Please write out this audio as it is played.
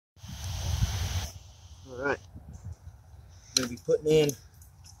Alright, I'm going to be putting in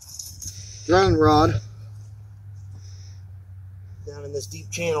drowning rod down in this deep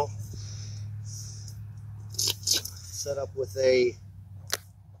channel, set up with a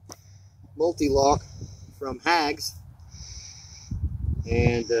multi-lock from Hags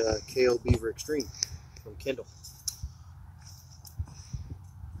and KO Beaver Extreme from Kindle.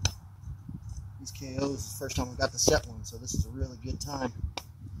 These KOs is the first time I got to set one, so this is a really good time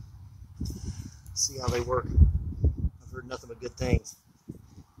to see how they work. I've heard nothing but good things.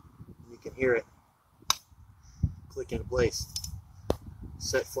 You can hear it click into place.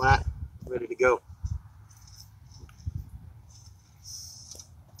 Set flat, ready to go.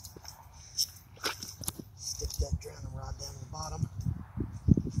 Stick that drowning rod down to the bottom.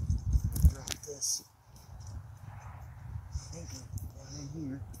 Drop this anchor down in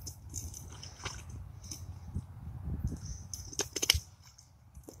here.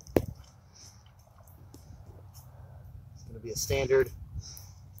 It's going to be a standard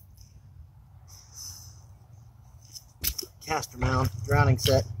Castor Mound drowning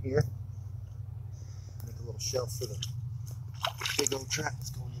set here. Make a little shelf for the big old trap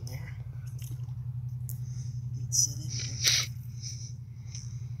that's going in there. Get it set in here.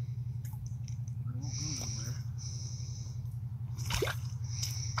 It won't go nowhere.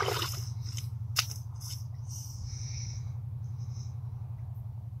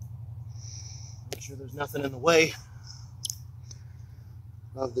 Make sure there's nothing in the way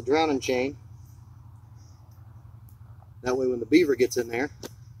of the drowning chain. That way when the beaver gets in there,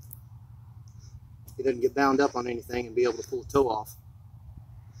 he doesn't get bound up on anything and be able to pull a toe off.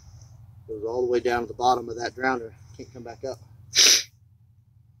 It goes all the way down to the bottom of that drowner. Can't come back up.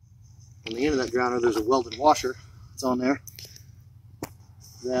 On the end of that drowner, there's a welded washer that's on there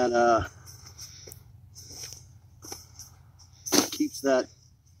that keeps that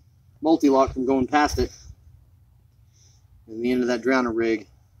multi-lock from going past it. And the end of that drowner rig,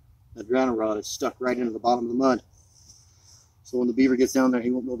 that drowner rod is stuck right into the bottom of the mud. So when the beaver gets down there, he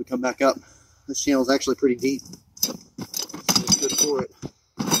won't be able to come back up. This channel is actually pretty deep. So it's good for it.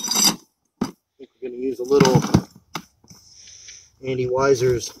 I think we're going to use a little Andy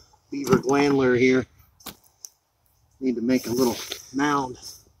Weiser's beaver gland lure here. Need to make a little mound.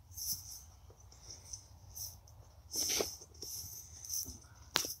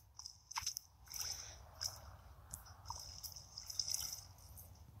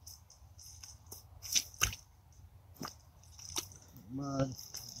 Mud,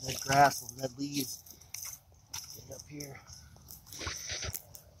 dead grass, dead leaves. Get up here.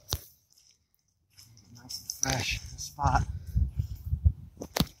 Nice and fresh spot.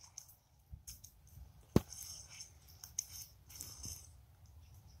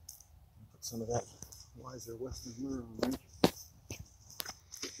 Put some of that Weiser Western lure on there.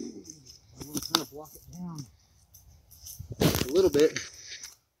 I want to kind of block it down a little bit.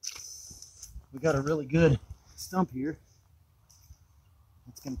 We got a really good stump here.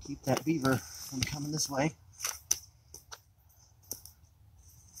 It's going to keep that beaver from coming this way.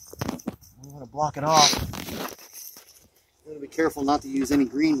 I'm going to block it off. I'm going to be careful not to use any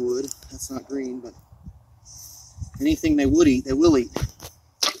green wood. That's not green, but anything they would eat, they will eat.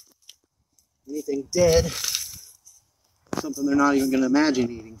 Anything dead, something they're not even going to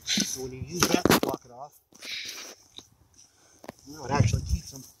imagine eating. So when you use that to block it off, you know, it actually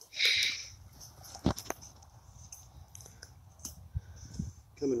keeps them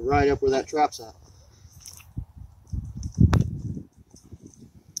coming right up where that trap's at.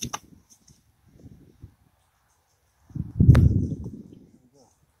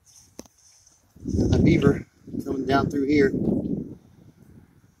 That beaver coming down through here,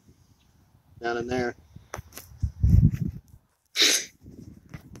 down in there,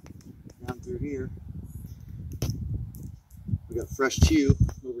 down through here. We got fresh chew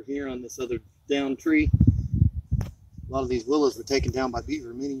over here on this other down tree. A lot of these willows were taken down by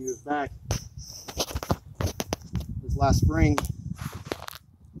beaver many years back. This last spring,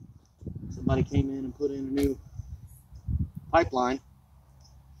 somebody came in and put in a new pipeline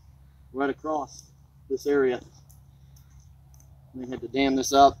right across this area. And they had to dam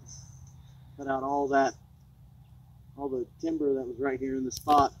this up, cut out all the timber that was right here in the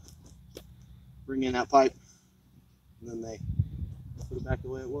spot, bring in that pipe, and then they put it back the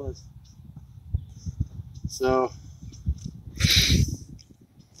way it was. So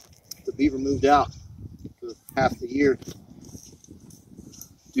the beaver moved out for half the year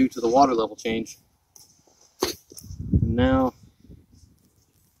due to the water level change. And now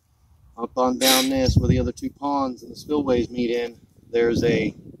up on down this where the other two ponds and the spillways meet in, there's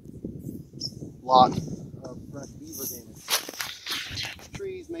a lot of fresh beaver damage.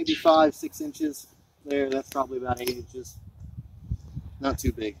 Trees maybe 5-6 inches There, that's probably about 8 inches. Not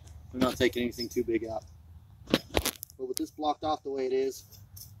too big. We're not taking anything too big out. But with this blocked off the way it is,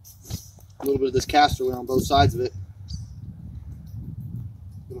 a little bit of this castor on both sides of it,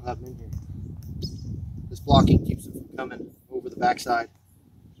 we don't have them in here. This blocking keeps them from coming over the backside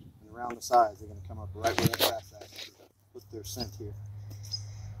and around the sides. They're going to come up right where that grass at in order to put their scent here.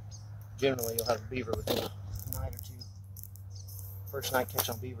 Generally, you'll have a beaver within a night or two. First night catch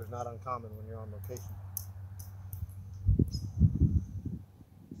on beaver is not uncommon when you're on location.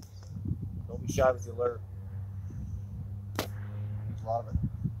 Don't be shy with your lure. Use a lot of it.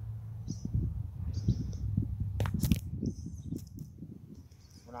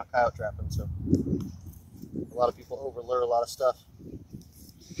 We're not coyote trapping, so a lot of people over lure a lot of stuff.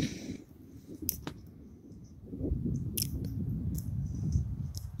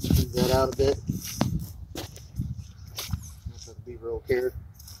 Squeeze that out a bit. That's what the beaver will care.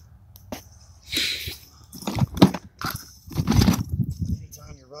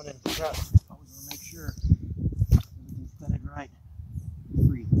 Anytime you're running traps, always want to make sure everything's bedded right,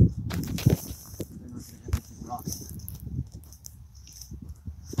 free. Then we're going to have anything rocking.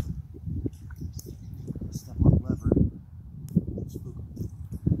 Step on the lever, spook them.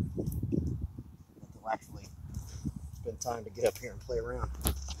 But they'll actually spend time to get up here and play around.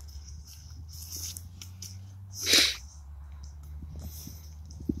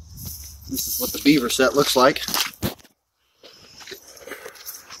 This is what the beaver set looks like.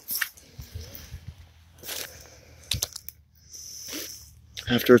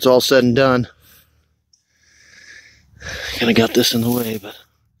 After it's all said and done. Kind of got this in the way, but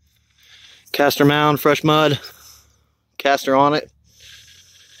Castor mound, fresh mud, Castor on it,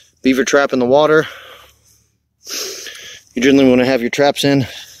 beaver trap in the water. You generally want to have your traps in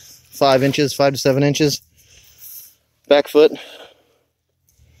 5 inches, 5 to 7 inches. Back foot,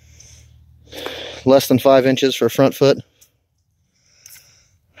 less than 5 inches for front foot.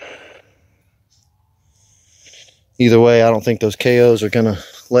 Either way, I don't think those KOs are gonna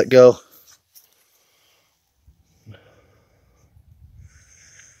let go.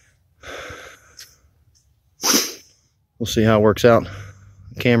 We'll see how it works out.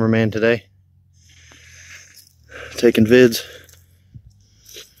 Cameraman today, taking vids.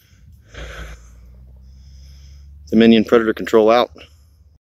 Dominion Predator Control out.